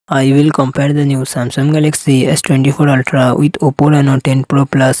I will compare the new Samsung Galaxy S24 Ultra with Oppo Reno 10 Pro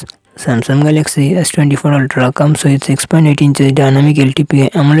Plus. Samsung Galaxy S24 Ultra comes with 6.8 inches dynamic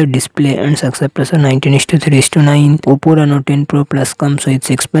LTPA AMOLED display and success ratio 19:3:9. Oppo Reno 10 Pro Plus comes with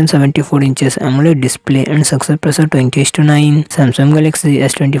 6.74 inches AMOLED display and success ratio 20:9. Samsung Galaxy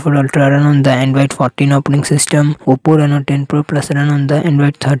S24 Ultra run on the Android 14 operating system. Oppo Reno 10 Pro Plus run on the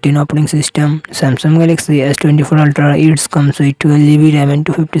Android 13 operating system. Samsung Galaxy S24 Ultra comes with 12GB RAM and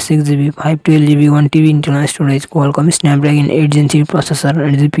 256GB 512GB 1TB internal storage. Qualcomm Snapdragon 8 Gen 3 processor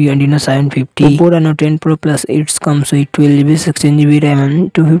and GPU Adreno 750. Oppo Reno 10 Pro Plus comes with 12GB 16GB RAM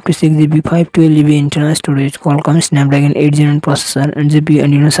and 256GB 512GB internal storage. Qualcomm Snapdragon 8 Gen 1 processor and GPU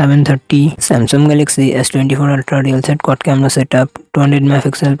Adreno 730. Samsung Galaxy S24 Ultra real set quad camera setup 200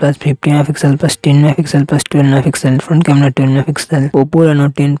 MP plus 50 MP plus 10 MP plus 12 MP front camera 12 MP. Oppo Reno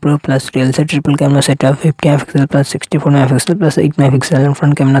 10 Pro Plus real set triple camera setup 50 MP plus 64 MP plus 8 MP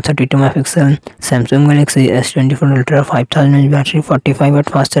front camera 32 MP. Samsung Galaxy S24 Ultra 5000 mAh battery 45W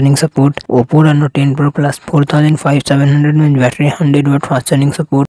fast charging support. Oppo Reno 10 Pro Plus 4500 mAh battery 100W fast charging support.